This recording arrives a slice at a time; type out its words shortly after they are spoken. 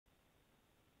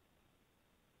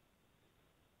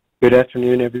Good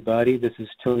afternoon, everybody. This is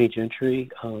Tony Gentry,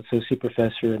 Associate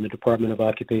Professor in the Department of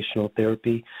Occupational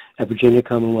Therapy at Virginia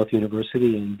Commonwealth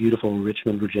University in beautiful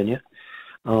Richmond, Virginia.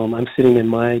 I'm sitting in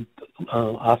my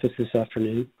office this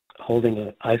afternoon holding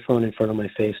an iPhone in front of my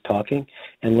face talking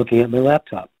and looking at my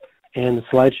laptop and the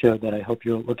slideshow that I hope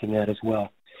you're looking at as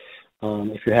well.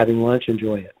 If you're having lunch,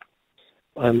 enjoy it.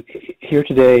 I'm here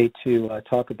today to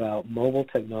talk about mobile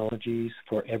technologies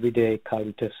for everyday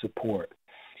cognitive support.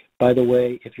 By the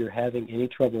way, if you're having any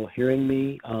trouble hearing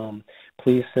me,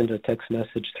 please send a text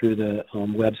message through the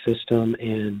web system,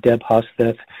 and Deb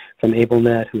Hosteth from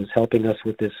AbleNet, who is helping us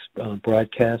with this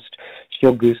broadcast,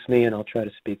 she'll goose me and I'll try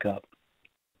to speak up.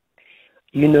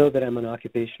 You know that I'm an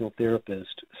occupational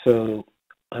therapist, so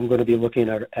I'm going to be looking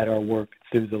at our work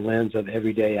through the lens of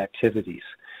everyday activities.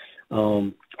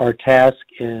 Our task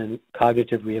in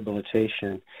cognitive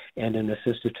rehabilitation and in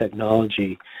assistive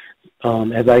technology,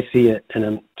 as I see it, and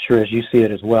I'm sure as you see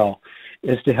it as well,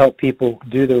 is to help people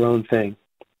do their own thing,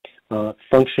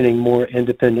 functioning more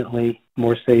independently,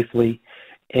 more safely,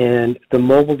 and the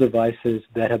mobile devices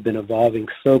that have been evolving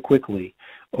so quickly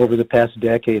over the past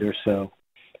decade or so,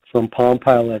 from Palm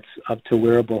Pilots up to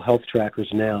wearable health trackers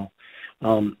now,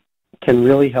 can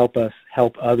really help us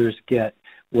help others get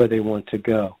where they want to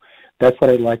go. That's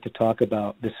what I'd like to talk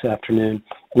about this afternoon.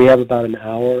 We have about an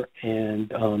hour,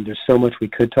 and there's so much we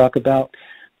could talk about.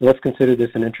 Let's consider this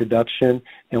an introduction,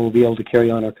 and we'll be able to carry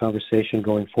on our conversation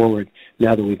going forward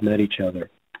now that we've met each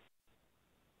other.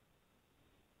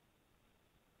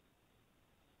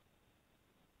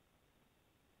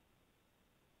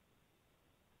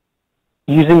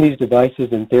 Using these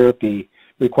devices in therapy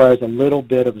requires a little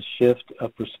bit of a shift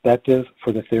of perspective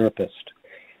for the therapist.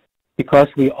 Because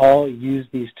we all use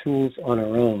these tools on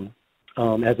our own,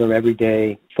 as our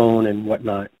everyday phone and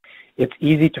whatnot, it's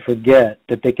easy to forget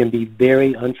that they can be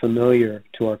very unfamiliar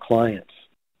to our clients.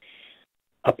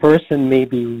 A person may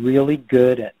be really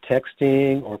good at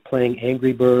texting or playing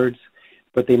Angry Birds,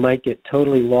 but they might get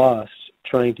totally lost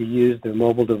trying to use their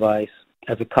mobile device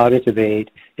as a cognitive aid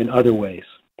in other ways.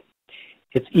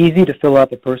 It's easy to fill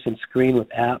up a person's screen with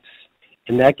apps,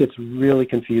 and that gets really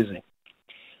confusing.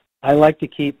 I like to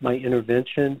keep my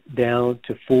intervention down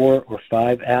to 4 or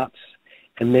 5 apps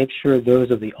and make sure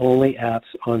those are the only apps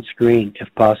on screen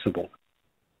if possible.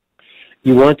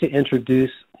 You want to introduce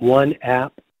one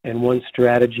app and one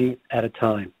strategy at a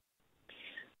time.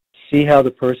 See how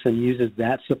the person uses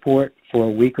that support for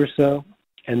a week or so,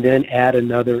 and then add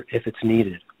another if it's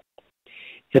needed.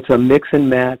 It's a mix and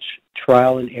match,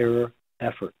 trial and error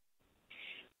effort.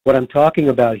 What I'm talking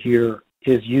about here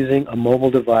is using a mobile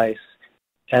device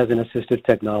as an assistive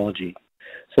technology.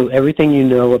 So everything you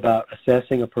know about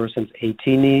assessing a person's AT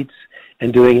needs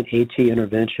and doing an AT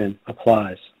intervention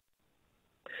applies.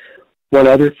 One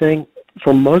other thing,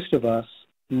 for most of us,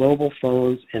 mobile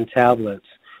phones and tablets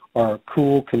are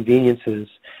cool conveniences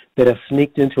that have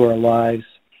sneaked into our lives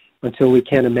until we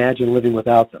can't imagine living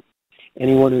without them.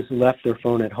 Anyone who's left their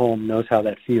phone at home knows how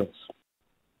that feels.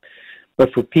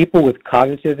 But for people with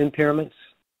cognitive impairments,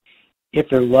 if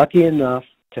they're lucky enough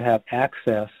to have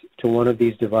access to one of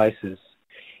these devices,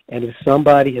 and if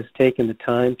somebody has taken the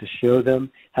time to show them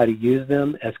how to use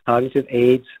them as cognitive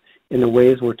aids in the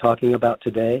ways we're talking about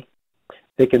today,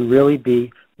 they can really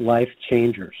be life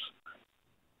changers,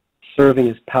 serving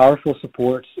as powerful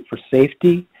supports for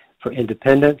safety, for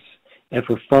independence, and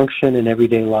for function in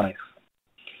everyday life.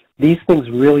 These things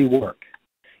really work,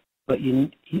 but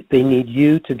they need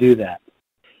you to do that.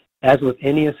 As with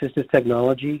any assistive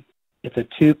technology, it's a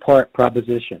two-part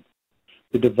proposition,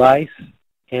 the device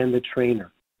and the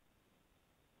trainer.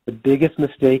 The biggest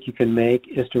mistake you can make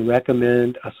is to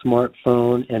recommend a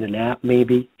smartphone and an app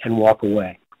maybe and walk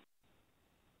away.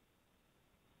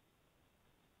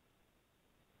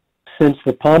 Since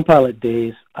the Palm Pilot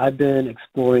days, I've been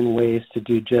exploring ways to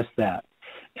do just that,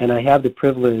 and I have the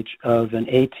privilege of an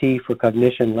AT for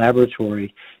Cognition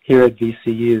laboratory here at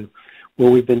VCU,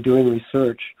 where we've been doing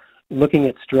research looking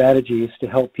at strategies to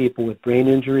help people with brain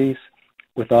injuries,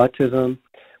 with autism,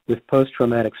 with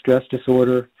post-traumatic stress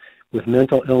disorder, with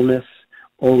mental illness,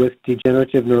 or with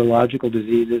degenerative neurological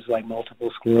diseases like multiple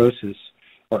sclerosis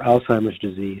or Alzheimer's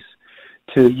disease,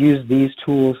 to use these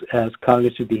tools as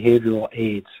cognitive behavioral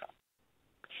aids.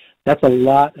 That's a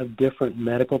lot of different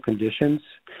medical conditions,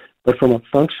 but from a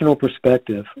functional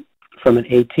perspective, from an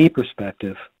AT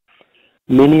perspective,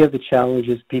 many of the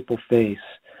challenges people face,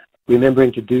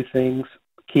 remembering to do things,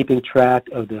 keeping track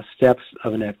of the steps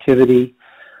of an activity,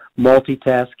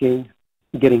 multitasking,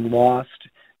 getting lost,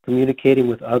 communicating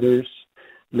with others,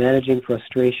 managing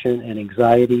frustration and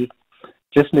anxiety,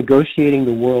 just negotiating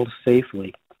the world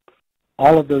safely.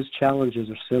 All of those challenges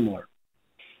are similar.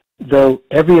 Though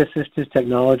every assistive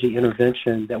technology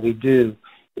intervention that we do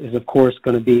is, of course,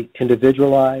 going to be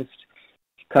individualized,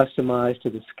 customized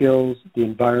to the skills, the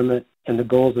environment, and the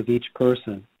goals of each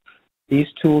person, these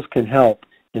tools can help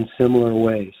in similar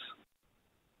ways.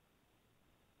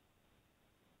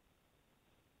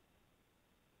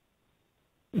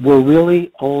 We're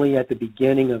really only at the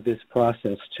beginning of this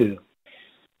process, too.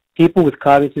 People with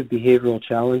cognitive behavioral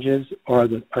challenges are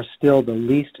still the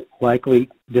least likely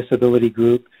disability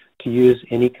group to use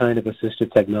any kind of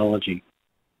assistive technology.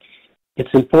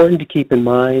 It's important to keep in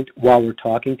mind while we're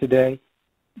talking today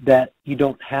that you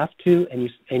don't have to and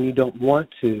you don't want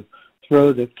to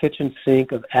throw the kitchen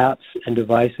sink of apps and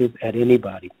devices at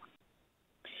anybody.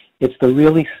 It's the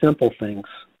really simple things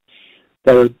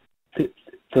that are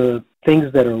the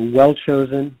things that are well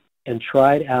chosen and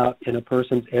tried out in a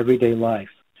person's everyday life.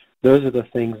 Those are the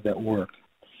things that work.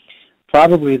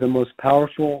 Probably the most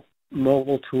powerful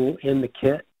mobile tool in the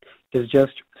kit is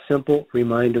just simple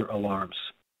reminder alarms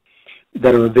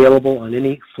that are available on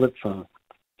any flip phone.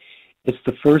 It's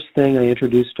the first thing I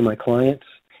introduce to my clients,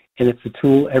 and it's a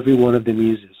tool every one of them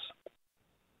uses.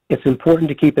 It's important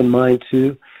to keep in mind,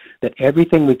 too, that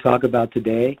everything we talk about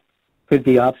today could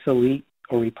be obsolete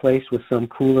or replaced with some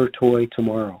cooler toy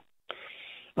tomorrow.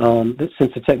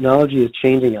 Since the technology is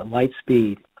changing at light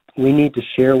speed, we need to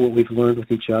share what we've learned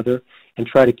with each other and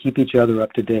try to keep each other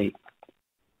up to date.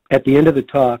 At the end of the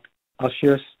talk, I'll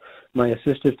share my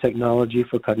assistive technology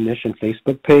for cognition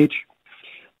Facebook page.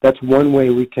 That's one way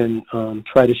we can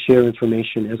try to share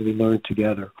information as we learn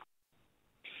together.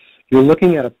 You're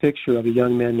looking at a picture of a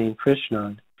young man named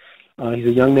Krishnan. He's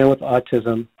a young man with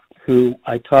autism who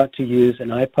I taught to use an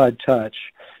iPod Touch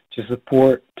to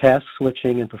support task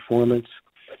switching and performance,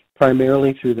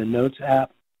 primarily through the Notes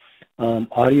app,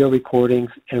 audio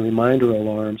recordings, and reminder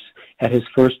alarms at his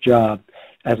first job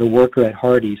as a worker at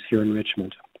Hardee's here in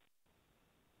Richmond.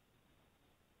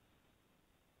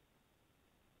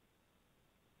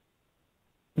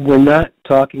 We're not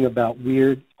talking about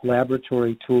weird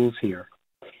laboratory tools here.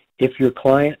 If your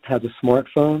client has a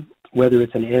smartphone, whether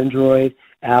it's an Android,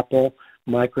 Apple,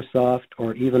 Microsoft,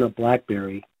 or even a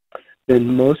BlackBerry,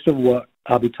 then most of what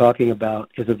I'll be talking about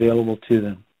is available to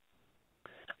them.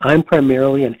 I'm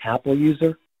primarily an Apple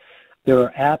user. There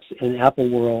are apps in Apple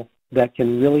World that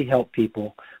can really help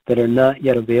people that are not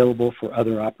yet available for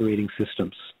other operating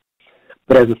systems.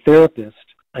 But as a therapist,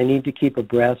 I need to keep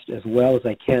abreast as well as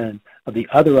I can of the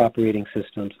other operating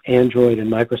systems, Android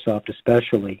and Microsoft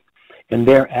especially, and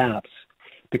their apps,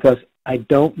 because I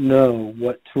don't know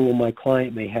what tool my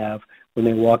client may have when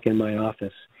they walk in my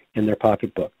office in their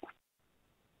pocketbook.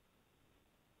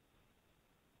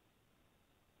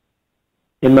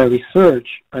 In my research,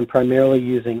 I'm primarily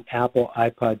using Apple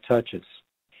iPod Touches.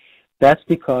 That's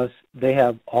because they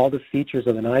have all the features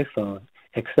of an iPhone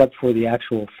except for the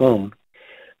actual phone.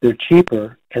 They're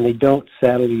cheaper, and they don't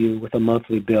saddle you with a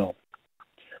monthly bill.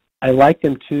 I like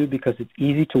them, too, because it's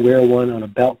easy to wear one on a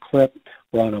belt clip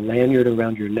or on a lanyard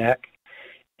around your neck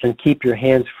and keep your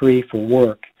hands free for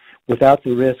work without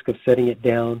the risk of setting it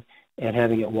down and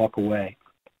having it walk away.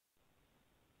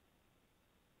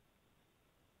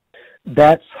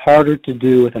 That's harder to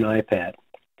do with an iPad.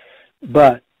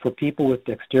 But for people with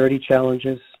dexterity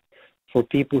challenges, for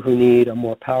people who need a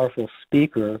more powerful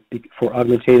speaker for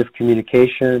augmentative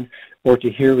communication or to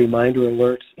hear reminder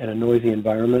alerts in a noisy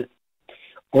environment,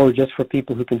 or just for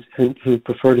people who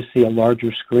prefer to see a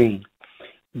larger screen,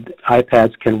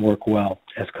 iPads can work well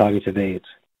as cognitive aids.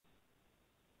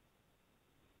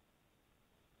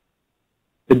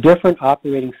 The different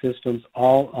operating systems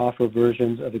all offer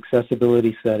versions of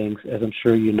accessibility settings, as I'm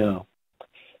sure you know.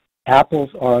 Apple's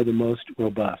are the most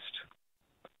robust.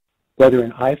 Whether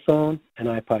an iPhone, an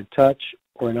iPod Touch,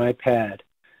 or an iPad,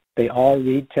 they all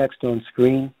read text on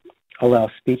screen, allow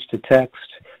speech to text,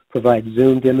 provide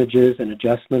zoomed images and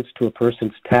adjustments to a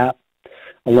person's tap,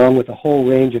 along with a whole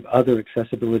range of other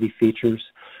accessibility features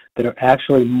that are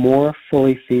actually more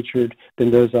fully featured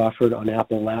than those offered on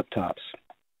Apple laptops.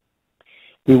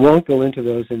 We won't go into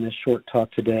those in this short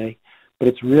talk today, but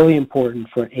it's really important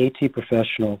for an AT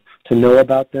professional to know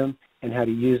about them and how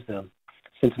to use them,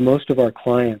 since most of our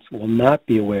clients will not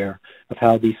be aware of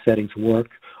how these settings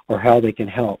work or how they can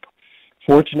help.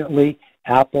 Fortunately,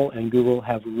 Apple and Google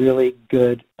have really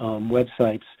good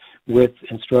websites with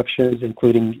instructions,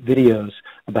 including videos,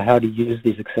 about how to use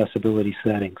these accessibility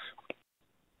settings.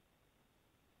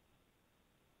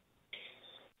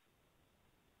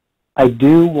 I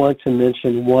do want to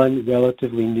mention one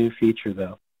relatively new feature,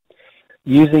 though.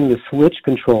 Using the switch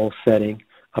control setting,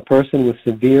 a person with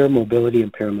severe mobility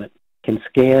impairment can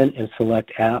scan and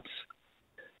select apps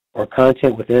or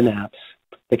content within apps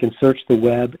they can search the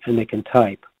web, and they can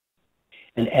type.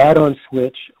 An add-on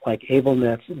switch like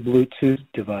AbleNet's Bluetooth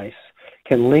device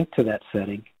can link to that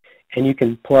setting, and you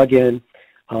can plug in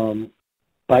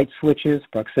byte switches,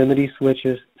 proximity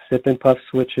switches, sip and puff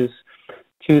switches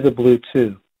to the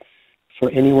Bluetooth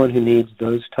for anyone who needs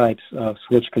those types of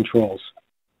switch controls.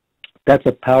 That's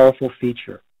a powerful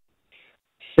feature.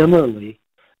 Similarly,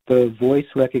 the voice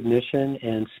recognition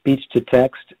and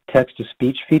speech-to-text,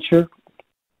 text-to-speech feature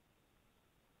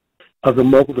of the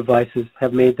mobile devices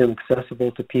have made them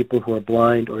accessible to people who are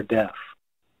blind or deaf.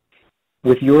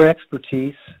 With your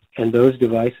expertise and those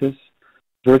devices,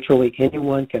 virtually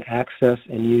anyone can access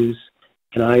and use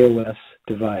an iOS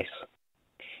device.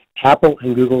 Apple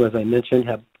and Google, as I mentioned,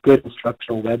 have good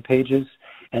instructional web pages,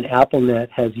 and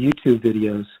AbleNet has YouTube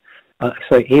videos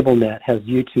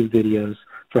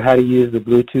for how to use the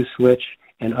Bluetooth switch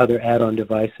and other add-on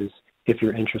devices if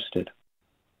you're interested.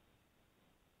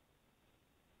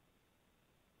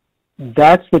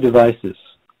 That's the devices,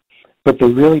 but the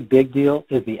really big deal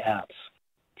is the apps.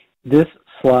 This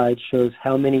slide shows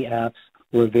how many apps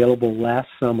were available last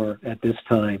summer at this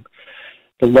time,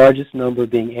 the largest number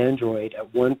being Android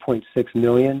at 1.6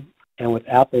 million, and with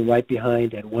Apple right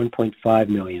behind at 1.5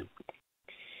 million.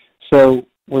 So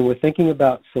when we're thinking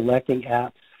about selecting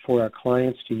apps for our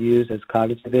clients to use as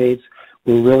cognitive aids,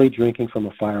 we're really drinking from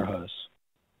a fire hose.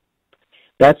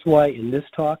 That's why in this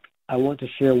talk, I want to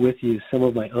share with you some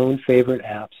of my own favorite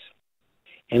apps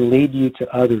and lead you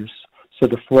to others so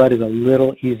the flood is a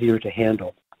little easier to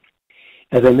handle.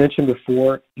 As I mentioned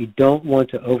before, you don't want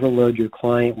to overload your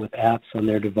client with apps on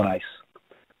their device.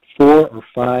 4 or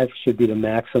 5 should be the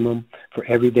maximum for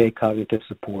everyday cognitive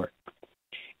support.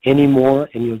 Any more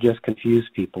and you'll just confuse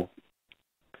people.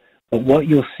 But what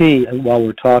you'll see while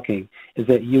we're talking is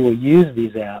that you will use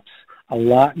these apps a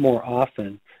lot more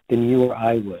often than you or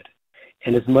I would.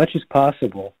 And as much as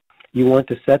possible, you want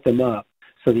to set them up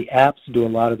so the apps do a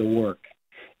lot of the work.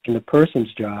 And the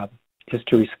person's job is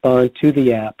to respond to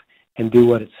the app and do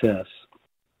what it says.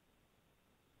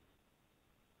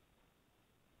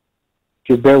 If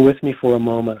you bear with me for a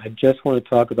moment, I just want to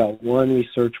talk about one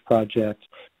research project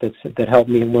that helped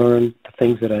me learn the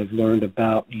things that I've learned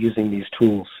about using these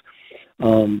tools.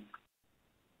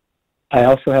 I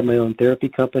also have my own therapy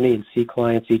company and see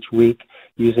clients each week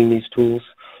using these tools,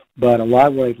 but a lot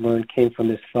of what I've learned came from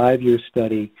this 5-year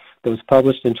study that was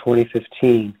published in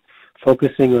 2015,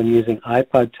 focusing on using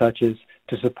iPod touches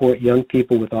to support young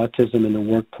people with autism in the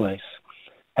workplace.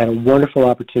 I had a wonderful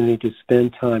opportunity to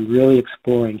spend time really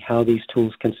exploring how these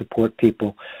tools can support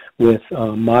people with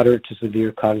moderate to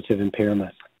severe cognitive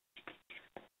impairment.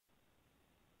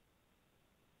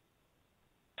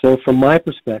 So from my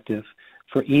perspective,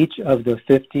 for each of the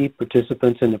 50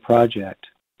 participants in the project,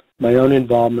 my own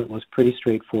involvement was pretty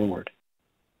straightforward.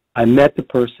 I met the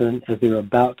person as they were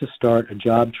about to start a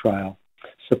job trial,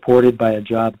 supported by a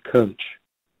job coach.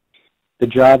 The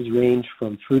jobs range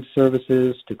from food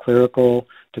services to clerical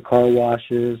to car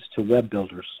washes to web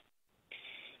builders.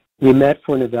 We met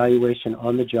for an evaluation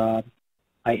on the job.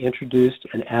 I introduced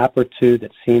an app or two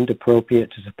that seemed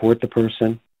appropriate to support the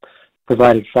person,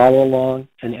 provided follow-along,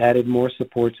 and added more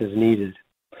supports as needed.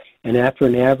 And after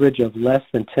an average of less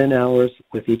than 10 hours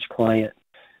with each client,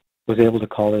 was able to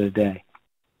call it a day.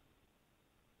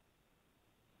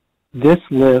 This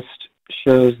list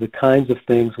shows the kinds of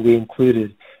things we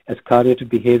included as cognitive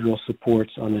behavioral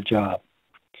supports on the job.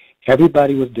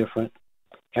 Everybody was different.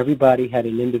 Everybody had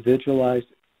an individualized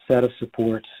set of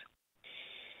supports.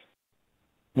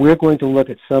 We're going to look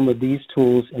at some of these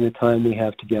tools in the time we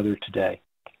have together today.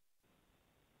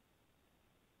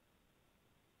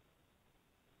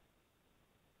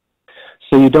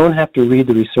 So you don't have to read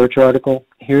the research article.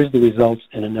 Here's the results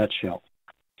in a nutshell.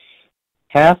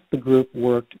 Half the group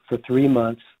worked for 3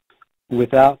 months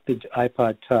without the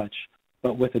iPod Touch,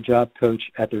 but with a job coach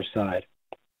at their side.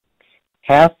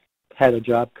 Half had a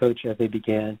job coach as they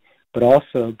began, but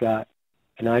also got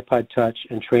an iPod Touch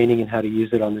and training in how to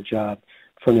use it on the job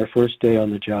from their first day on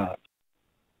the job.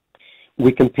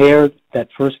 We compared that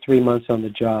first 3 months on the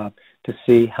job to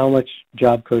see how much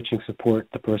job coaching support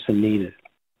the person needed.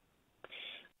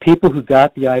 People who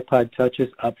got the iPod Touches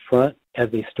up front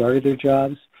as they started their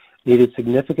jobs needed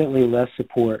significantly less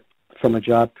support from a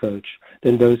job coach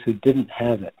than those who didn't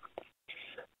have it.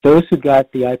 Those who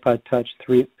got the iPod Touch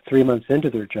three months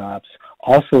into their jobs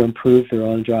also improved their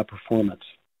on-job performance.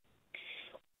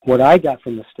 What I got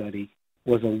from the study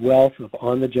was a wealth of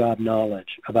on-the-job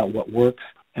knowledge about what works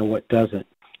and what doesn't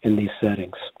in these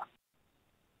settings.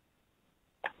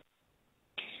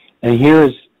 And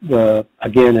here's,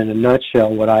 again, in a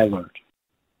nutshell, what I learned.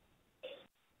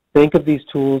 Think of these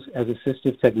tools as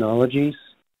assistive technologies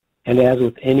And as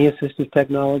with any assistive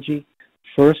technology,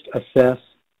 first assess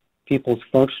people's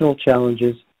functional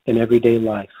challenges in everyday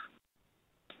life.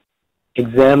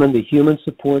 Examine the human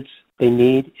supports they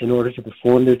need in order to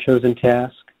perform their chosen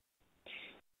task,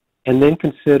 and then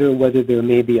consider whether there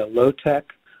may be a low-tech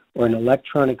or an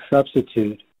electronic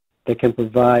substitute that can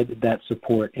provide that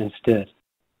support instead.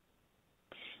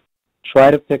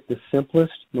 Try to pick the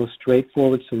simplest, most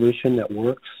straightforward solution that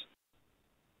works.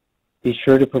 Be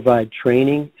sure to provide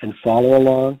training and follow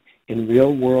along in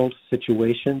real-world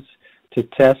situations to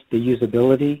test the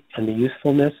usability and the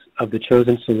usefulness of the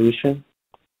chosen solution.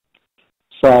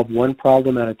 Solve one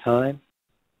problem at a time,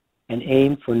 and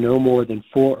aim for no more than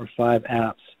 4 or 5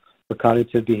 apps for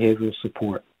cognitive behavioral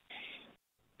support.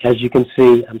 As you can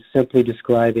see, I'm simply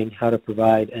describing how to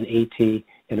provide an AT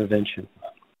intervention.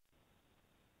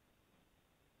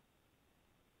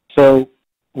 So,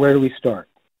 where do we start?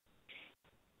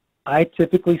 I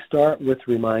typically start with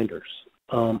reminders.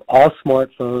 All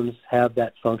smartphones have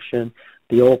that function.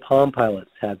 The old Palm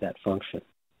Pilots have that function.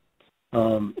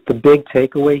 The big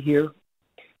takeaway here,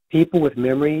 people with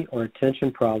memory or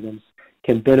attention problems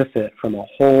can benefit from a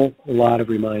whole lot of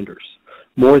reminders,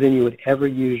 more than you would ever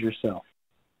use yourself.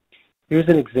 Here's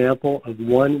an example of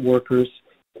one worker's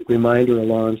reminder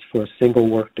alarms for a single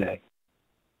workday.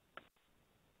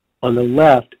 On the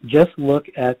left, just look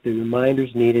at the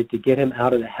reminders needed to get him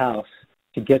out of the house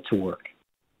to get to work.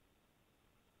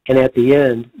 And at the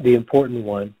end, the important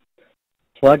one,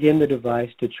 plug in the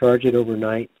device to charge it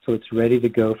overnight so it's ready to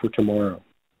go for tomorrow.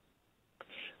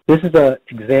 This is an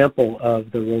example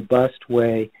of the robust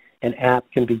way an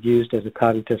app can be used as a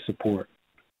cognitive support.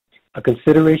 A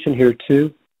consideration here,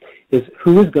 too, is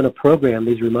who is going to program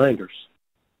these reminders.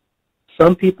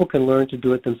 Some people can learn to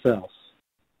do it themselves.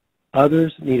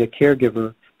 Others need a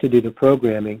caregiver to do the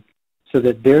programming so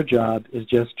that their job is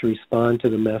just to respond to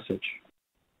the message.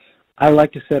 I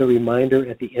like to set a reminder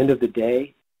at the end of the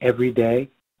day, every day,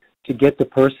 to get the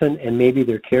person and maybe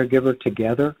their caregiver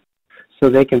together so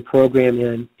they can program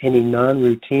in any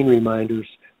non-routine reminders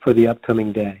for the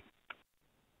upcoming day.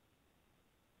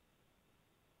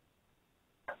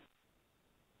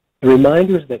 The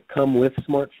reminders that come with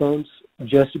smartphones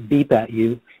just beep at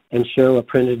you and show a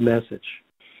printed message.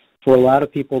 For a lot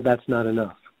of people, that's not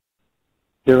enough.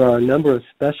 There are a number of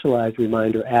specialized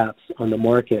reminder apps on the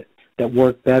market that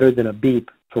work better than a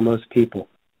beep for most people.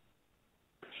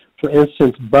 For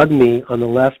instance, BugMe on the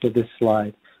left of this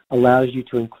slide allows you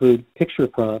to include picture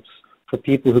prompts for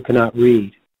people who cannot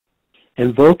read.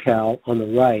 And Vocal on the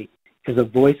right is a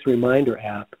voice reminder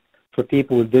app for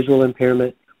people with visual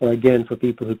impairment or, again, for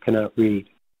people who cannot read.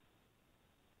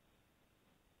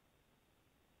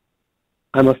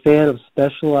 I'm a fan of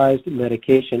specialized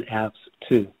medication apps,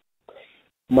 too.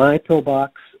 My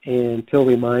Pillbox and Pill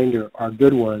Reminder are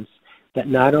good ones that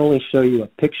not only show you a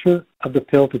picture of the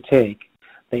pill to take,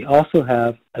 they also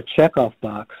have a checkoff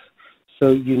box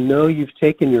so you know you've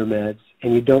taken your meds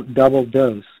and you don't double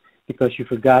dose because you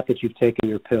forgot that you've taken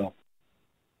your pill.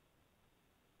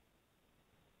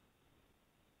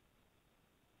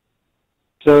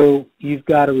 So you've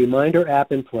got a reminder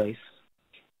app in place,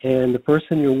 and the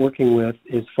person you're working with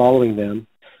is following them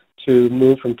to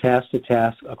move from task to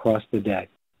task across the day.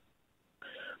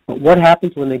 But what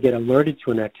happens when they get alerted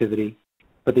to an activity,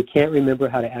 but they can't remember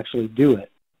how to actually do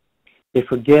it? They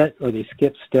forget or they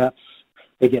skip steps,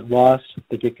 they get lost,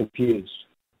 they get confused.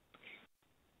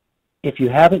 If you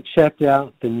haven't checked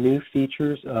out the new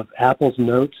features of Apple's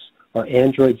Notes or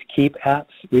Android's Keep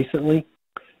apps recently,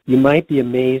 you might be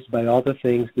amazed by all the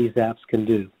things these apps can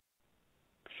do.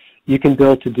 You can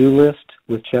build to-do lists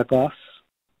with checkoffs,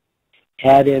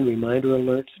 add in reminder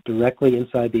alerts directly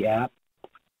inside the app,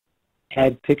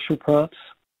 add picture prompts.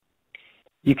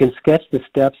 You can sketch the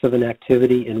steps of an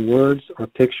activity in words or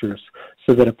pictures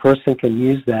so that a person can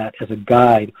use that as a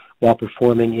guide while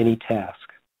performing any task.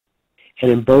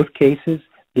 And in both cases,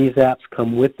 these apps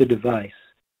come with the device,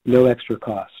 no extra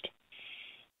cost.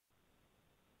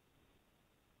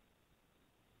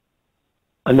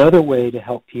 Another way to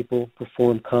help people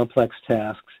perform complex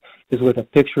tasks is with a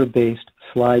picture-based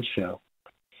slideshow.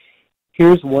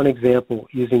 Here's one example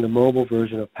using the mobile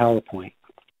version of PowerPoint.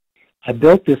 I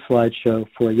built this slideshow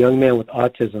for a young man with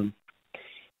autism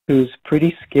whose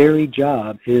pretty scary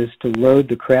job is to load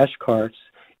the crash carts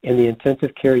in the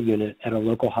intensive care unit at a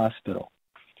local hospital.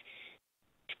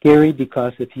 Scary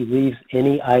because if he leaves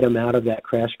any item out of that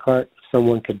crash cart,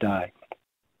 someone could die.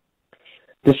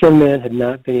 This young man had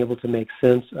not been able to make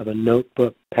sense of a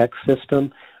notebook PEC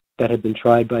system that had been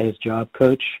tried by his job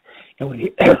coach.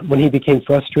 And when he became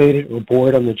frustrated or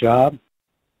bored on the job,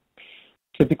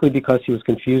 typically because he was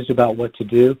confused about what to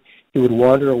do, he would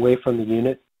wander away from the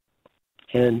unit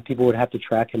and people would have to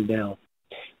track him down.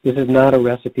 This is not a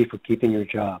recipe for keeping your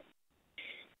job.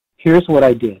 Here's what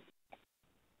I did.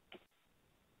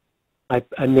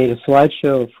 I made a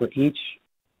slideshow for each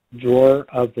drawer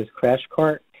of this crash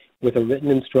cart with a written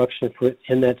instruction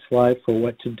in that slide for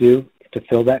what to do to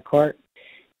fill that cart,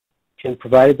 and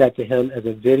provided that to him as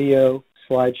a video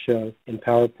slideshow in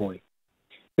PowerPoint.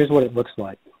 Here's what it looks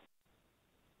like.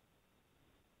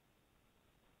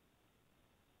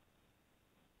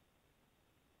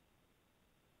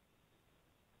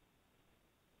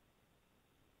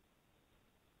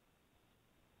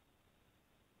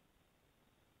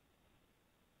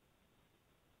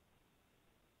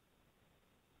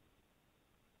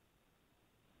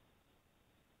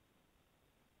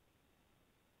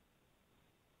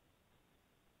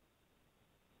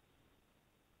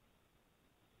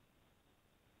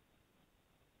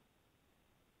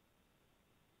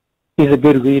 He's a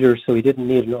good reader, so he didn't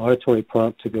need an auditory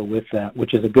prompt to go with that,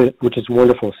 which is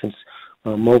wonderful since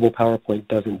mobile PowerPoint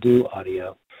doesn't do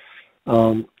audio.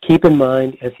 Keep in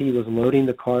mind, as he was loading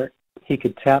the cart, he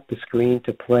could tap the screen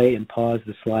to play and pause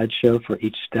the slideshow for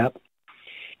each step,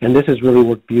 and this has really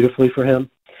worked beautifully for him.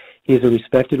 He's a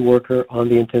respected worker on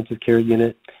the intensive care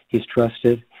unit. He's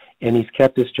trusted, and he's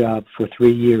kept his job for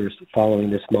 3 years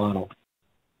following this model.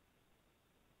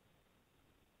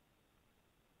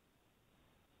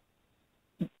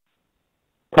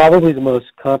 Probably the most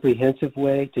comprehensive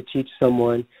way to teach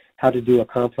someone how to do a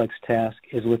complex task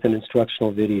is with an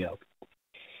instructional video.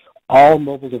 All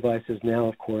mobile devices now,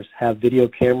 of course, have video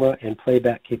camera and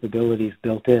playback capabilities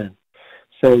built in,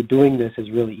 so doing this is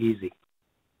really easy.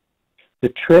 The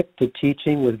trick to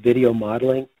teaching with video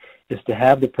modeling is to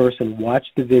have the person watch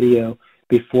the video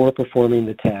before performing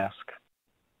the task.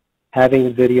 Having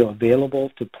the video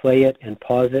available to play it and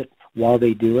pause it while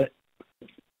they do it,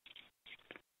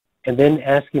 and then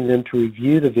asking them to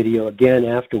review the video again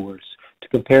afterwards to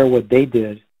compare what they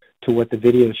did to what the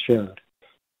video showed.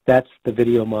 That's the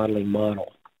video modeling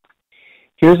model.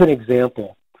 Here's an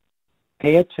example.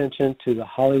 Pay attention to the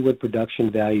Hollywood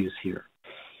production values here.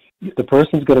 The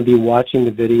person's going to be watching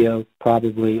the video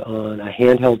probably on a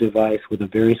handheld device with a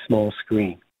very small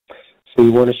screen. So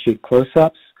you want to shoot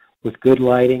close-ups with good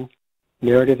lighting,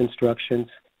 narrative instructions,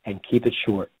 and keep it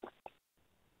short.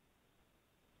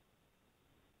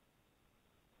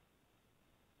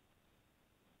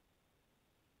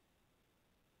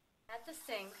 At the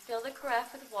sink, fill the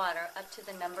carafe with water up to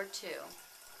the number 2.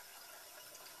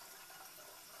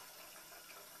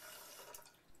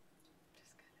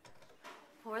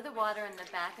 Pour the water in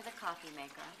the back of the coffee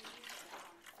maker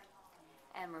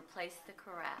and replace the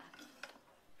carafe.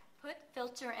 Put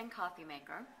filter in coffee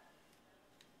maker.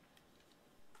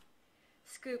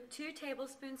 Scoop 2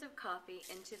 tablespoons of coffee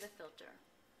into the filter.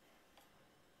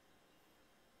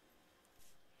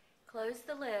 Close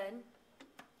the lid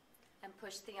and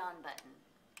push the on button.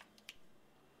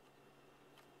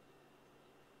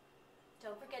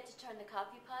 Don't forget to turn the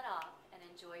coffee pot off and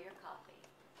enjoy your coffee.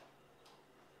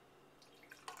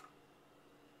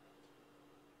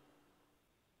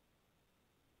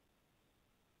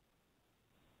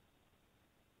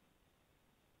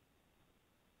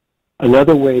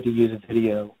 Another way to use a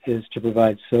video is to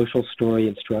provide social story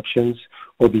instructions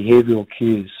or behavioral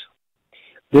cues.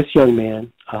 This young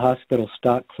man, a hospital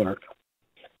stock clerk,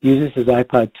 uses his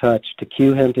iPod Touch to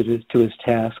cue him to his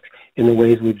task in the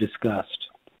ways we've discussed.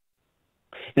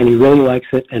 And he really likes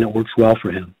it, and it works well for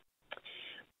him.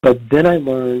 But then I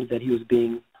learned that he was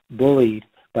being bullied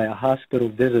by a hospital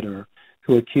visitor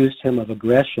who accused him of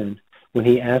aggression when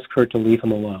he asked her to leave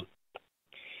him alone.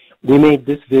 We made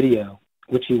this video,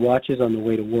 which he watches on the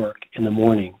way to work in the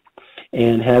morning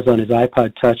and has on his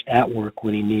iPod Touch at work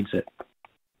when he needs it.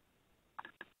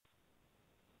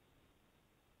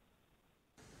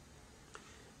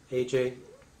 AJ,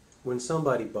 when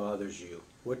somebody bothers you,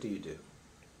 what do you do?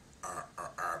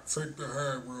 I take the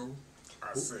high road.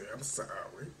 I say I'm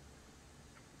sorry.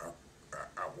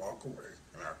 I walk away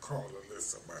and I call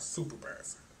Alyssa, my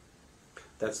supervisor.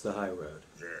 That's the high road.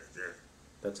 Yeah.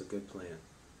 That's a good plan.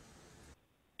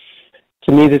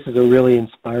 To me, this is a really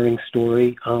inspiring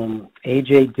story.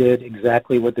 AJ did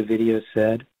exactly what the video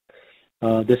said.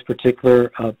 This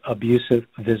particular abusive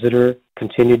visitor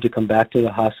continued to come back to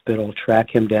the hospital,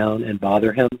 track him down, and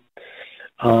bother him.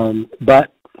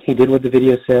 But he did what the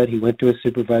video said. He went to his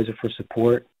supervisor for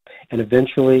support, and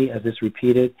eventually, as this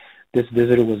repeated, this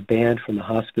visitor was banned from the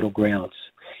hospital grounds.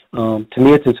 To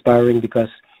me, it's inspiring because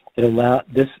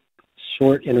this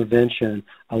short intervention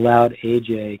allowed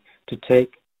AJ to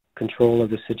take control of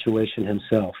the situation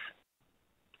himself.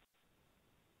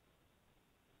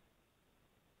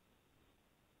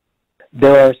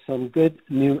 There are some good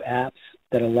new apps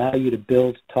that allow you to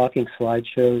build talking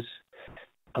slideshows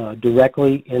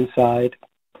directly inside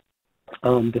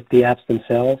the apps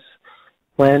themselves.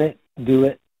 Plan it, do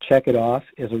it, check it off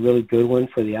is a really good one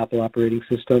for the Apple operating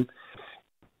system.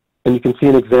 And you can see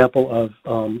an example of,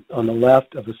 on the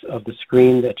left of the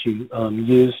screen that you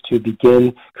use to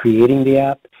begin creating the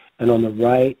app, and on the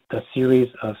right, a series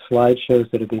of slideshows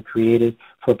that have been created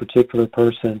for a particular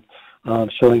person,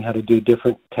 showing how to do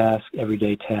different tasks,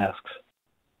 everyday tasks.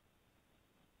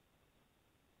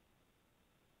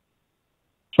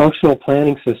 Functional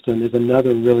planning system is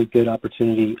another really good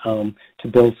opportunity to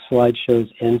build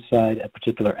slideshows inside a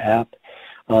particular app.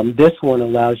 This one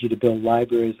allows you to build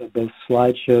libraries of both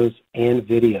slideshows and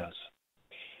videos.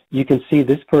 You can see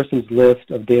this person's list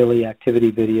of daily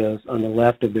activity videos on the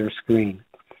left of their screen.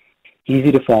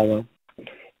 Easy to follow,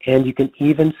 and you can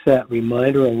even set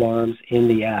reminder alarms in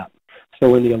the app. So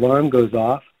when the alarm goes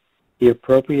off, the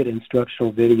appropriate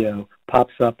instructional video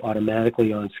pops up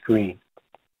automatically on screen.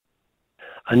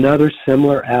 Another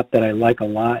similar app that I like a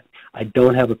lot, I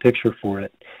don't have a picture for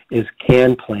it, is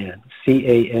CanPlan,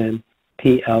 C-A-N-P-L-A-N,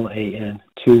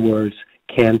 2 words,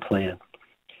 CanPlan.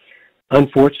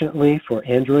 Unfortunately for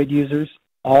Android users,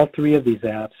 all 3 of these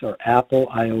apps are Apple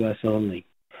iOS only.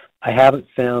 I haven't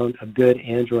found a good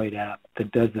Android app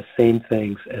that does the same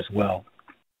things as well.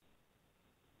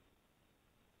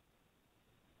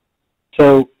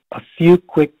 So a few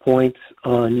quick points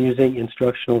on using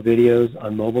instructional videos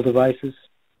on mobile devices.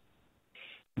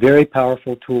 Very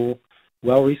powerful tool,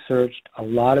 well researched, a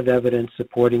lot of evidence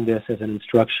supporting this as an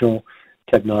instructional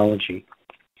technology,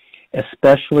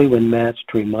 especially when matched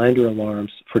to reminder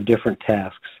alarms for different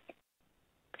tasks.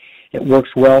 It works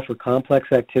well for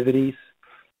complex activities,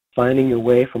 finding your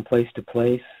way from place to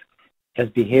place, as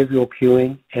behavioral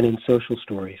cueing, and in social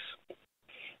stories.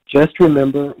 Just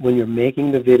remember when you're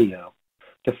making the video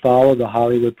to follow the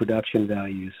Hollywood production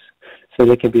values so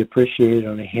they can be appreciated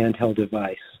on a handheld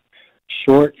device.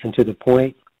 Short and to the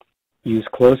point, use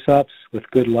close-ups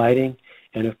with good lighting,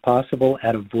 and if possible,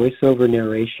 add a voiceover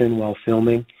narration while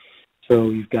filming so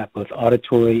you've got both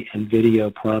auditory and video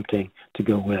prompting to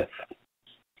go with.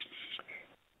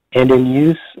 And in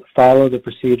use, follow the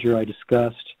procedure I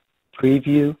discussed: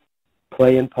 preview,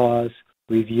 play and pause,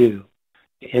 review,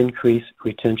 to increase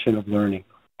retention of learning.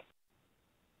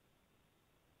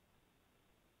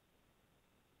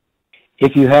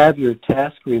 If you have your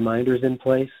task reminders in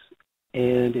place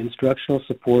and instructional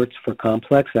supports for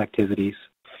complex activities,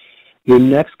 your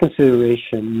next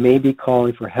consideration may be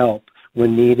calling for help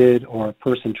when needed or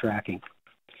person tracking.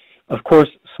 Of course,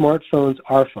 smartphones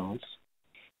are phones,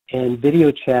 and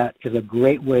video chat is a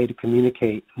great way to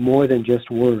communicate more than just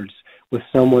words with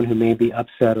someone who may be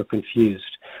upset or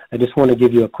confused. I just want to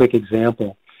give you a quick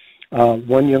example.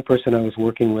 One young person I was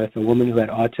working with, a woman who had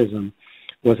autism,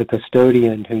 was a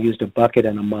custodian who used a bucket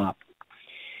and a mop.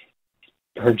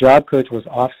 Her job coach was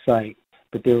off-site,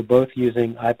 but they were both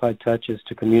using iPod touches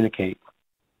to communicate.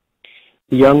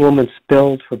 The young woman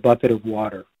spilled her bucket of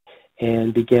water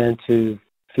and began to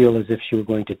feel as if she were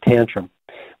going to tantrum,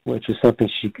 which is something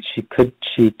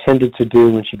she tended to do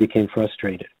when she became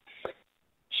frustrated.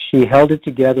 She held it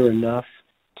together enough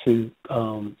to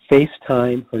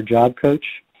FaceTime her job coach.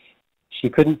 She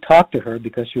couldn't talk to her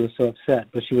because she was so upset,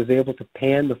 but she was able to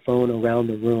pan the phone around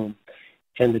the room,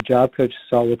 and the job coach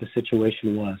saw what the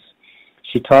situation was.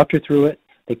 She talked her through it.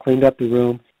 They cleaned up the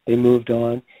room. They moved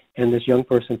on, and this young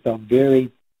person felt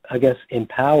very, I guess,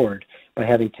 empowered by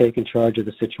having taken charge of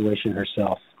the situation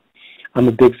herself. I'm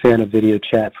a big fan of video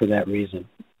chat for that reason.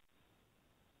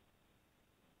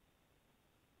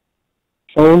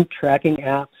 Phone tracking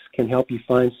apps can help you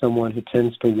find someone who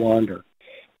tends to wander.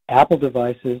 Apple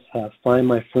devices have Find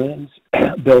My Friends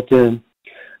built in.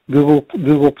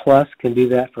 Google Plus can do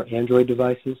that for Android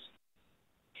devices.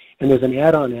 And there's an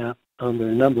add-on app, there are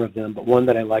a number of them, but one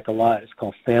that I like a lot is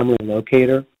called Family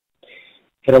Locator.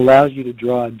 It allows you to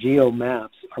draw geo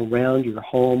maps around your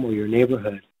home or your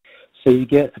neighborhood, so you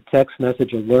get a text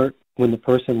message alert when the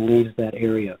person leaves that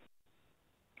area.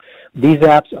 These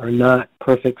apps are not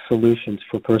perfect solutions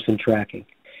for person tracking.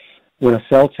 When a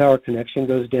cell tower connection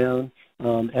goes down,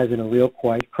 as in a real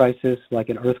crisis like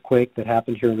an earthquake that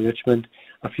happened here in Richmond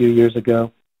a few years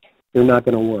ago, they're not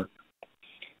going to work.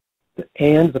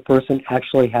 And the person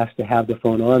actually has to have the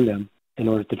phone on them in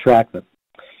order to track them.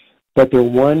 But they're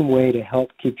one way to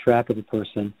help keep track of a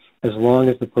person as long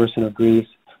as the person agrees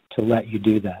to let you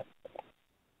do that.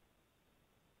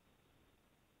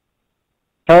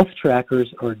 Health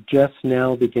trackers are just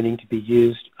now beginning to be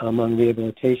used among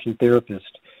rehabilitation therapists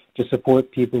to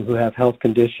support people who have health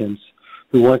conditions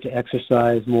who want to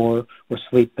exercise more or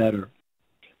sleep better.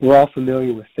 We're all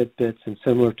familiar with Fitbits and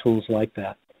similar tools like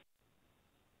that.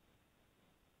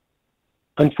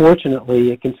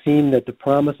 Unfortunately, it can seem that the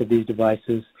promise of these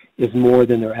devices is more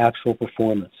than their actual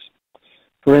performance.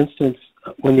 For instance,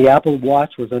 when the Apple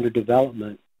Watch was under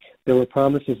development, there were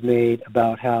promises made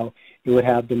about how it would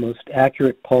have the most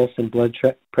accurate pulse and blood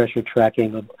pressure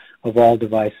tracking of all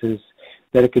devices,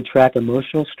 that it could track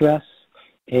emotional stress,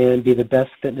 and be the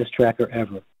best fitness tracker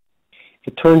ever.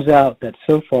 It turns out that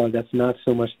so far that's not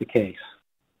so much the case.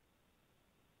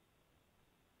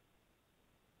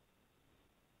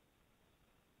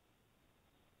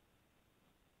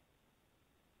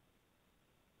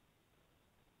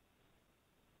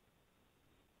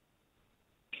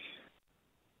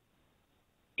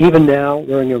 Even now,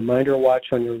 wearing a reminder watch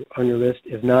on your wrist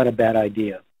is not a bad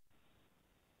idea.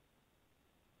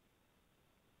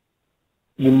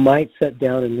 You might set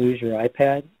down and lose your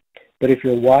iPad, but if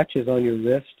your watch is on your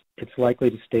wrist, it's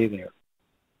likely to stay there.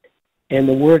 And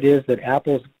the word is that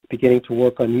Apple's beginning to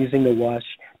work on using the watch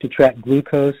to track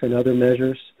glucose and other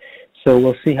measures, so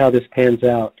we'll see how this pans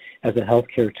out as a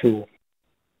healthcare tool.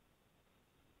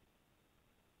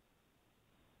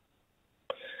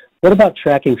 What about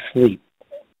tracking sleep?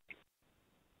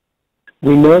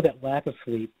 We know that lack of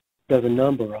sleep does a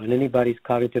number on anybody's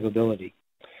cognitive ability.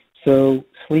 So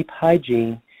sleep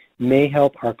hygiene may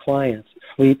help our clients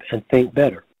sleep and think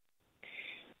better.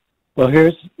 Well,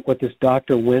 here's what this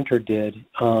Dr. Winter did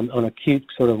on a cute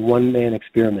sort of one-man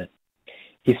experiment.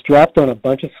 He strapped on a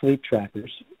bunch of sleep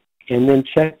trackers and then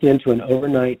checked into an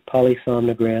overnight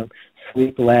polysomnogram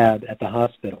sleep lab at the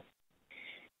hospital.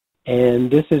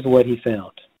 And this is what he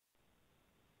found.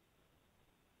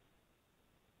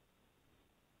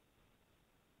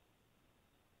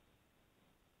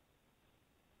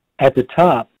 At the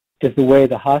top is the way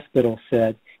the hospital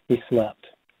said he slept,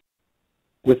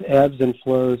 with ebbs and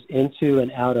flows into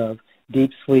and out of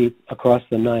deep sleep across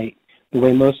the night, the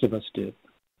way most of us do.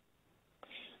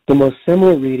 The most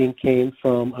similar reading came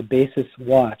from a Basis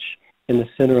watch in the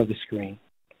center of the screen.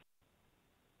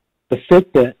 The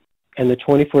Fitbit and the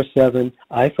 24/7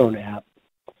 iPhone app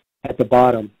at the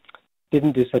bottom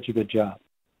didn't do such a good job.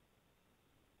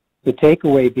 The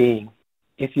takeaway being,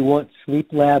 if you want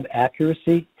sleep lab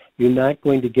accuracy, you're not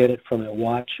going to get it from a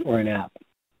watch or an app.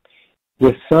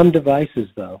 With some devices,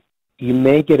 though, you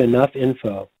may get enough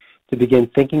info to begin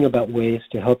thinking about ways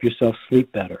to help yourself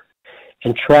sleep better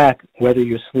and track whether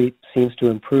your sleep seems to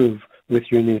improve with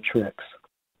your new tricks.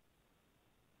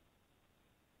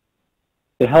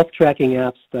 The health tracking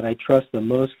apps that I trust the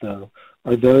most, though,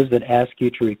 are those that ask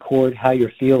you to record how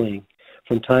you're feeling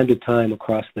from time to time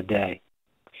across the day.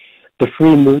 The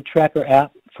free mood tracker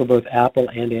app for both Apple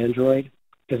and Android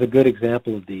is a good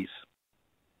example of these.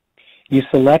 You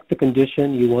select the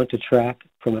condition you want to track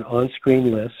from an on-screen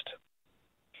list,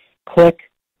 click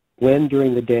when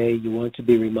during the day you want to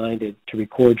be reminded to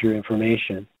record your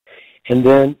information, and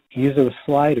then use a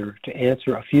slider to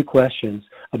answer a few questions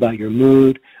about your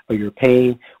mood or your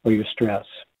pain or your stress.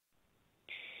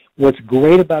 What's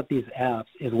great about these apps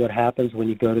is what happens when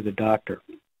you go to the doctor.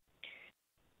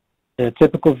 In a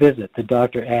typical visit, the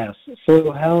doctor asks,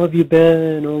 "So how have you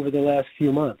been over the last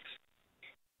few months?"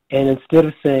 And instead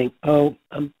of saying, "Oh,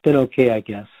 I've been okay, I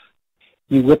guess,"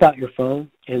 you whip out your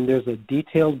phone and there's a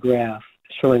detailed graph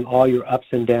showing all your ups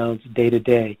and downs day to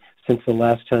day since the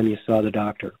last time you saw the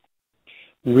doctor.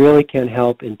 Really can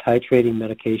help in titrating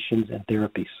medications and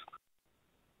therapies.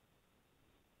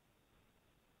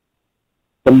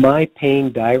 The My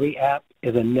Pain Diary app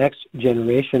is a next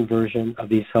generation version of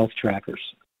these health trackers.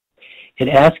 It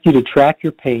asks you to track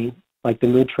your pain like the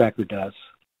mood tracker does,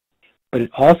 but it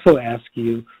also asks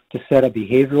you to set a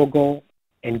behavioral goal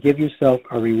and give yourself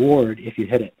a reward if you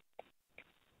hit it.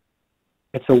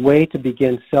 It's a way to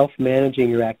begin self-managing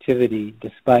your activity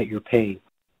despite your pain.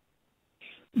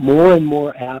 More and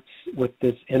more apps with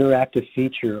this interactive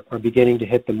feature are beginning to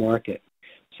hit the market.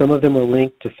 Some of them are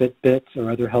linked to Fitbits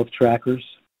or other health trackers,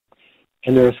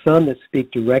 and there are some that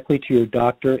speak directly to your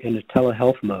doctor in a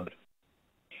telehealth mode.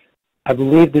 I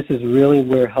believe this is really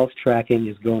where health tracking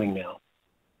is going now.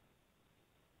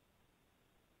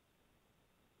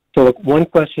 So one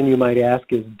question you might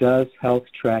ask is, does health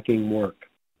tracking work?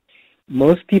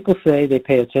 Most people say they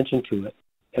pay attention to it,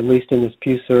 at least in this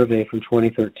Pew survey from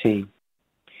 2013.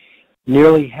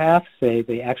 Nearly half say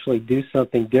they actually do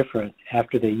something different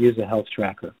after they use a health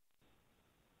tracker.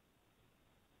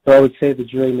 So I would say the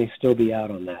jury may still be out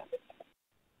on that.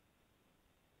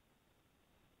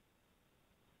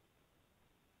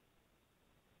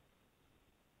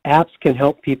 Apps can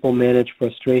help people manage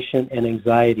frustration and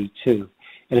anxiety too.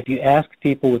 And if you ask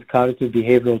people with cognitive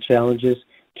behavioral challenges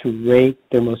to rate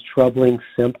their most troubling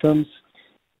symptoms,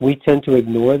 We tend to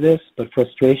ignore this, but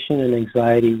frustration and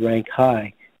anxiety rank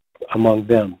high among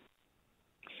them.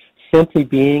 Simply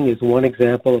Being is one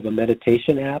example of a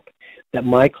meditation app that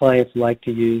my clients like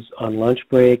to use on lunch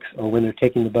breaks or when they're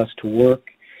taking the bus to work.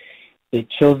 It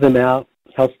chills them out,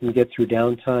 helps them get through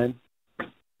downtime.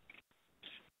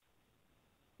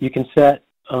 You can set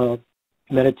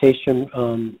meditations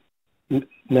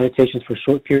for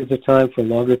short periods of time, for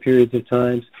longer periods of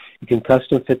times. You can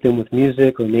custom fit them with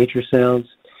music or nature sounds.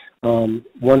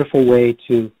 Wonderful way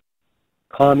to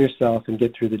calm yourself and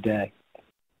get through the day.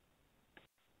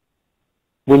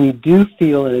 When you do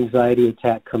feel an anxiety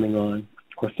attack coming on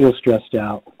or feel stressed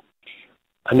out,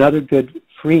 another good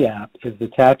free app is the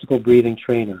Tactical Breathing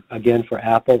Trainer, again for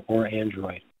Apple or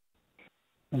Android.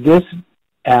 This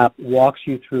app walks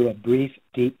you through a brief,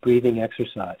 deep breathing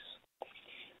exercise.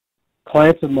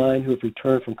 Clients of mine who have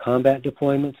returned from combat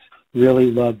deployments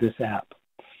really love this app.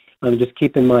 Just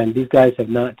keep in mind, these guys have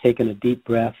not taken a deep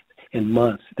breath in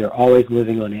months. They're always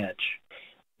living on edge.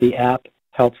 The app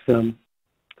helps them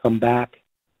come back,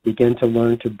 begin to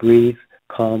learn to breathe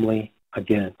calmly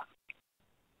again.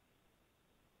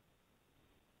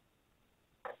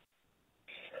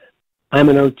 I'm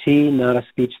an OT, not a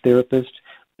speech therapist,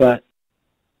 but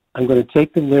I'm going to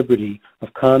take the liberty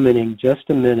of commenting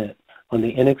just a minute on the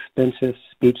inexpensive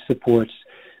speech supports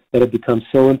that have become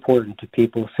so important to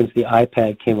people since the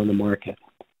iPad came on the market.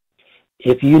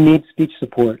 If you need speech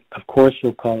support, of course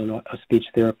you'll call a speech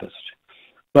therapist.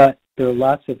 But there are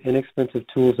lots of inexpensive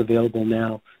tools available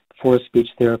now for a speech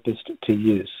therapist to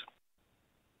use.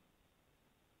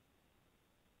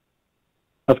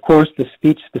 Of course, the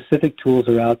speech-specific tools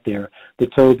are out there, the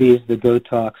Tobis, the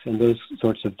GoTalks, and those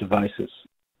sorts of devices.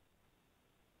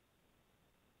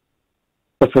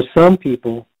 But for some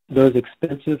people, those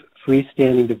expensive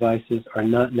freestanding devices are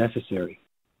not necessary.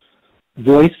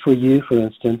 Voice for You, for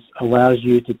instance, allows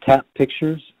you to tap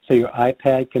pictures so your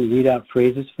iPad can read out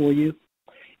phrases for you,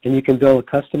 and you can build a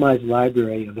customized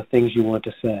library of the things you want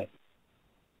to say.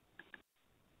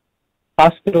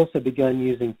 Hospitals have begun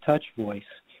using Touch Voice,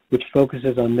 which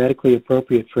focuses on medically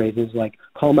appropriate phrases like,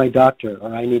 call my doctor,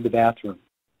 or I need the bathroom.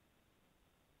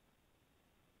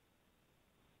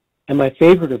 And my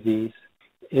favorite of these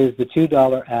is the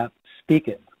 $2 app, Speak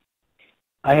It.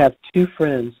 I have two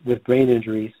friends with brain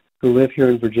injuries who live here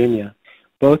in Virginia,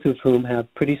 both of whom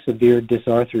have pretty severe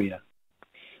dysarthria.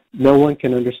 No one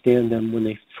can understand them when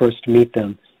they first meet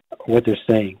them, what they're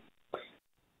saying.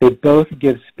 They both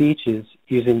give speeches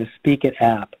using the Speak It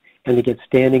app, and they get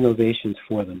standing ovations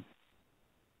for them.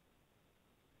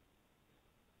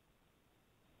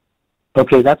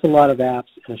 Okay, that's a lot of apps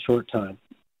in a short time.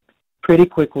 Pretty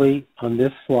quickly on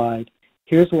this slide,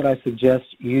 here's what I suggest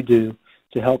you do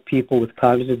to help people with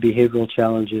cognitive behavioral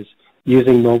challenges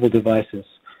using mobile devices.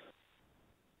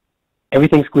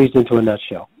 Everything squeezed into a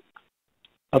nutshell.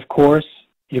 Of course,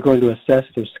 you're going to assess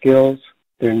their skills,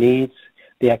 their needs,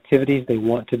 the activities they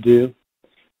want to do,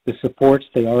 the supports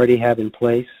they already have in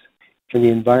place, and the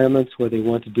environments where they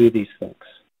want to do these things,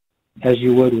 as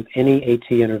you would with any AT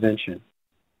intervention.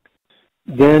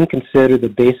 Then consider the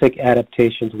basic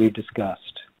adaptations we've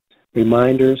discussed: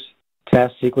 reminders,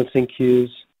 task sequencing cues,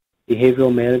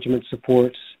 behavioral management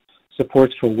supports,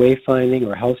 supports for wayfinding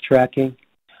or health tracking,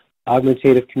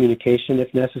 augmentative communication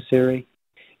if necessary,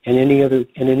 and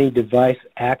any device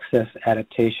access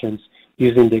adaptations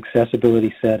using the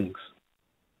accessibility settings.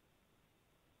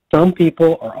 Some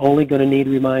people are only going to need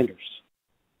reminders.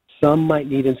 Some might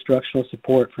need instructional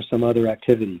support for some other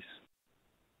activities.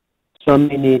 Some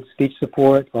may need speech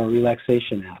support or a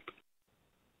relaxation app.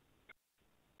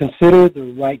 Consider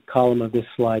the right column of this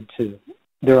slide too.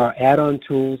 There are add-on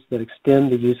tools that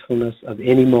extend the usefulness of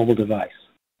any mobile device.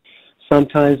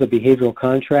 Sometimes a behavioral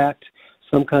contract,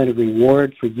 some kind of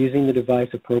reward for using the device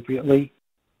appropriately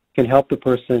can help the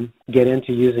person get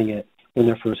into using it when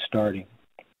they're first starting.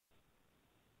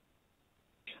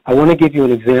 I want to give you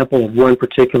an example of one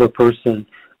particular person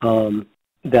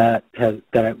that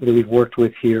we've worked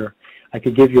with here. I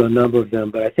could give you a number of them,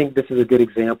 but I think this is a good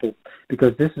example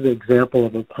because this is an example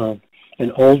of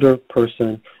an older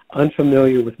person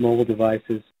unfamiliar with mobile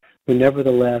devices who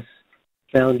nevertheless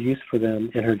found use for them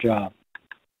in her job.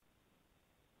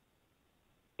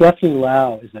 Stephanie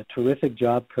Lau is a terrific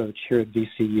job coach here at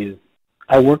VCU.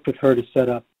 I worked with her to set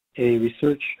up a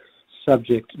research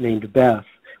subject named Beth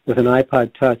with an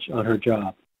iPod Touch on her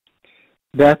job.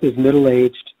 Beth is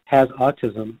middle-aged, has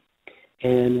autism,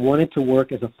 and wanted to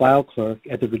work as a file clerk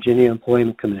at the Virginia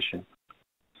Employment Commission.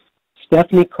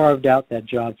 Stephanie carved out that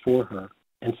job for her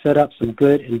and set up some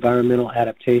good environmental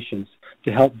adaptations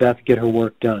to help Beth get her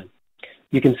work done.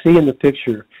 You can see in the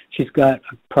picture she's got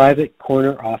a private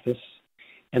corner office.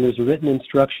 and there's written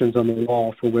instructions on the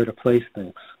wall for where to place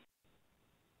things.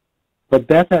 But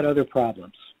Beth had other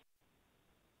problems.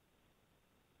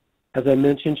 As I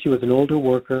mentioned, she was an older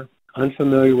worker,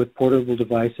 unfamiliar with portable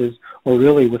devices, or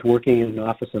really with working in an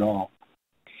office at all.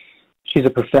 She's a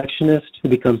perfectionist who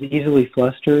becomes easily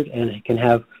flustered and can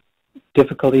have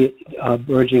difficulty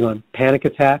verging on panic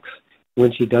attacks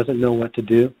when she doesn't know what to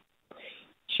do.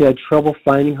 She had trouble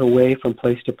finding her way from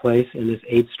place to place in this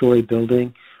 8-story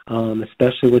building,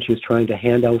 especially when she was trying to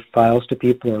hand out files to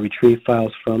people or retrieve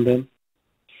files from them.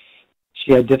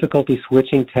 She had difficulty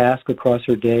switching tasks across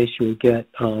her day. She would get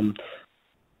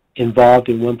involved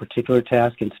in one particular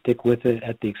task and stick with it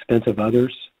at the expense of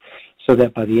others, so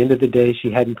that by the end of the day she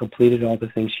hadn't completed all the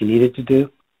things she needed to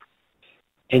do.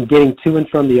 And getting to and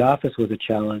from the office was a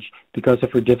challenge because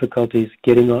of her difficulties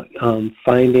getting,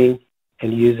 finding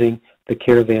and using the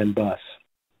caravan bus.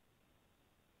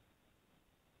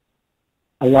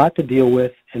 A lot to deal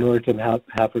with in order to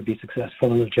have her be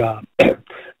successful in the job.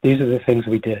 These are the things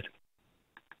we did.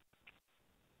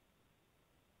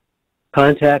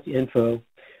 Contact info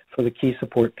for the key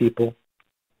support people.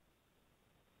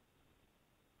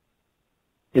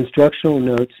 Instructional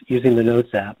notes using the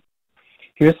Notes app.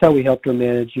 Here's how we helped her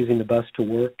manage using the bus to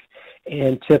work,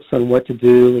 and tips on what to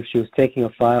do if she was taking a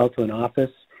file to an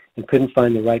office and couldn't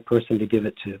find the right person to give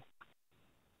it to.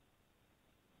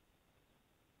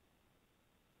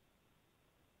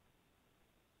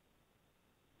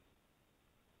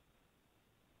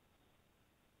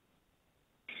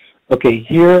 Okay,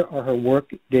 here are her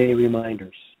workday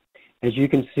reminders. As you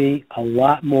can see, a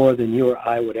lot more than you or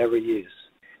I would ever use,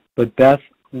 but Beth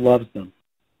loves them.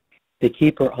 They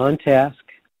keep her on task,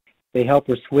 they help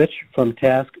her switch from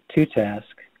task to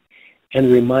task, and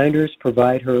the reminders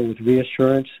provide her with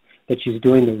reassurance that she's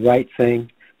doing the right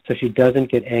thing so she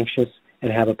doesn't get anxious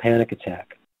and have a panic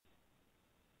attack.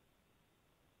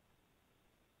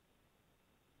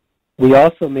 We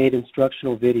also made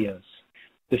instructional videos.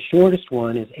 The shortest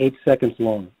one is 8 seconds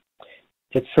long.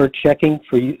 It's her checking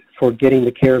for getting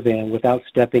the caravan without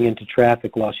stepping into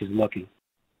traffic while she's looking.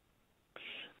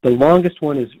 The longest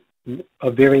one is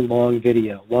a very long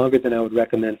video, longer than I would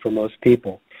recommend for most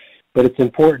people. But it's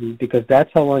important because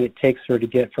that's how long it takes her to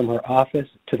get from her office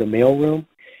to the mailroom,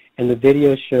 and the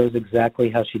video shows exactly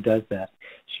how she does that.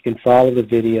 She can follow the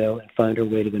video and find her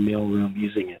way to the mailroom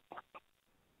using it.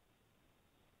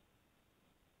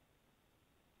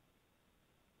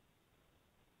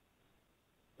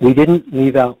 We didn't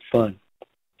leave out fun.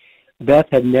 Beth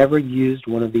had never used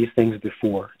one of these things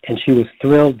before, and she was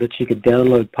thrilled that she could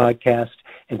download podcasts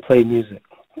and play music.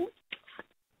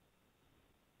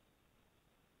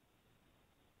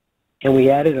 And we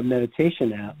added a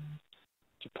meditation app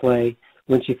to play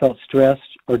when she felt stressed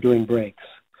or during breaks.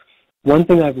 One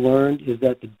thing I've learned is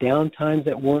that the downtimes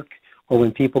at work are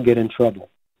when people get in trouble.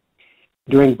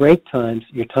 During break times,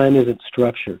 your time isn't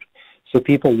structured, so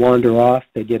people wander off,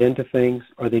 they get into things,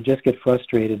 or they just get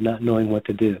frustrated not knowing what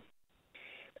to do.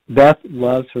 Beth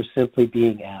loves her Simply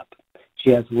Being app.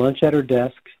 She has lunch at her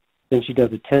desk, then she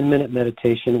does a 10-minute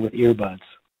meditation with earbuds.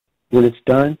 When it's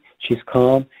done, she's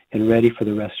calm and ready for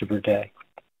the rest of her day.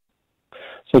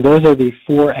 So those are the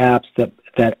 4 apps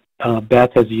that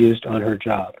Beth has used on her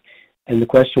job. And the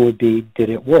question would be, did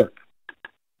it work?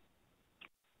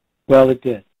 Well, it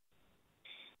did.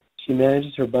 She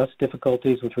manages her bus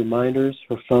difficulties with reminders,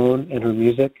 her phone, and her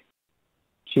music.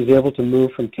 She's able to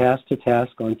move from task to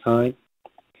task on time.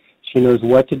 She knows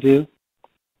what to do.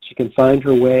 She can find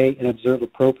her way and observe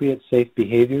appropriate, safe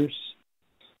behaviors.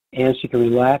 And she can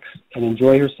relax and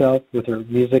enjoy herself with her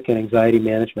music and anxiety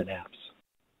management apps.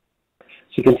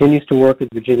 She continues to work with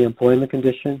Virginia Employment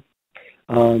Condition.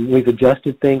 We've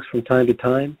adjusted things from time to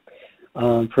time.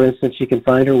 For instance, she can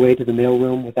find her way to the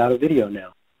mailroom without a video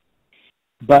now.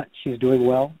 But she's doing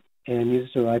well and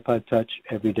uses her iPod Touch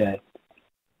every day.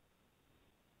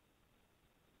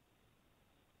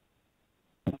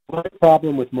 One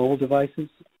problem with mobile devices,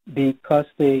 because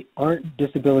they aren't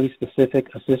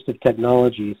disability-specific assistive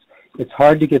technologies, it's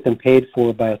hard to get them paid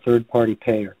for by a third-party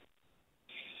payer.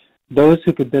 Those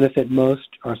who could benefit most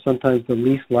are sometimes the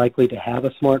least likely to have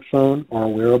a smartphone or a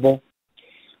wearable.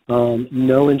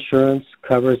 No insurance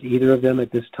covers either of them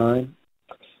at this time.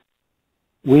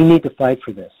 We need to fight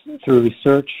for this through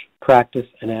research, practice,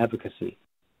 and advocacy.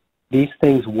 These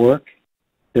things work,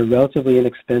 they're relatively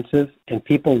inexpensive, and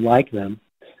people like them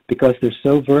because they're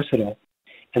so versatile,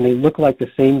 and they look like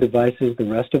the same devices the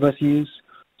rest of us use,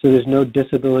 so there's no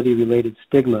disability-related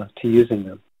stigma to using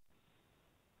them.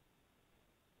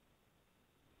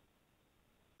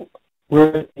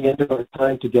 We're at the end of our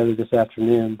time together this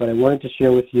afternoon, but I wanted to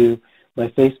share with you my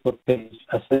Facebook page,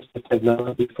 Assistive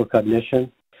Technology for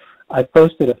Cognition. I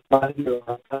posted a 5-year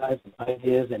archive of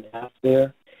ideas and apps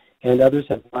there, and others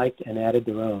have liked and added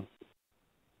their own.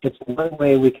 It's one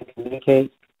way we can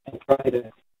communicate and try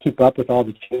to keep up with all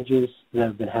the changes that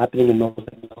have been happening in mobile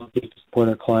technology to support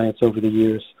our clients over the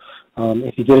years.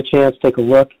 If you get a chance, take a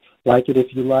look, like it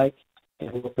if you like,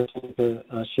 and we'll continue to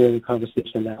share the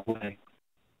conversation that way.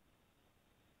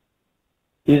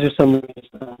 These are some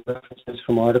references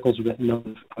from articles written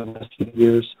over the last few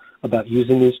years about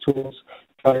using these tools,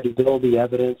 trying to build the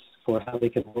evidence for how they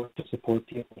can work to support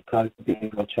people with cognitive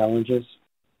behavioral challenges.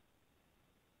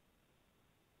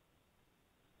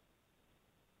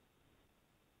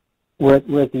 We're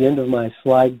at the end of my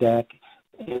slide deck,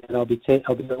 and I'll be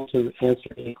able to answer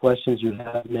any questions you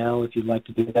have now if you'd like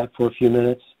to do that for a few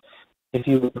minutes. If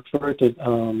you would prefer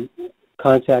to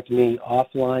contact me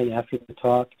offline after the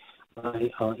talk,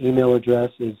 my email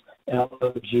address is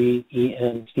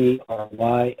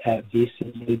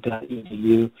logentry@vcu.edu.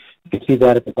 You can see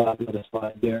that at the bottom of the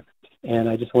slide there. And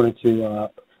I just wanted to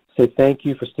say thank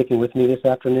you for sticking with me this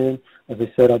afternoon. As I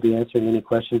said, I'll be answering any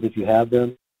questions if you have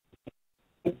them.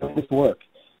 Keep doing this work.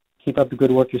 Keep up the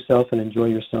good work yourself and enjoy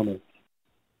your summer.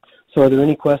 So are there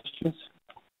any questions?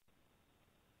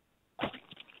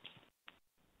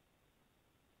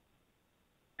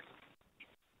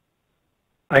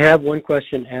 I have one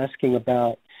question asking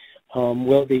about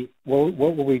what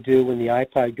will we do when the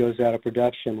iPod goes out of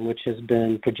production, which has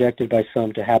been projected by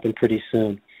some to happen pretty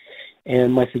soon.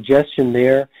 And my suggestion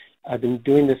there, I've been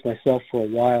doing this myself for a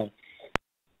while.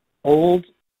 Old,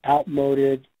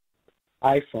 outmoded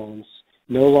iPhones,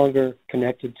 no longer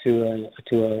connected to a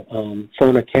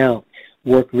phone account,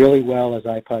 work really well as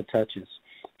iPod Touches.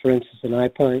 For instance, an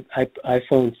iPhone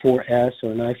 4S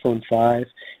or an iPhone 5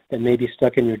 that may be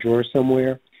stuck in your drawer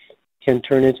somewhere can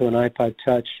turn into an iPod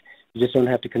Touch. You just don't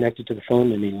have to connect it to the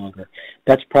phone any longer.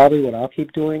 That's probably what I'll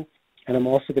keep doing, and I'm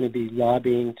also going to be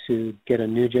lobbying to get a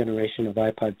new generation of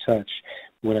iPod Touch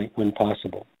when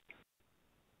possible.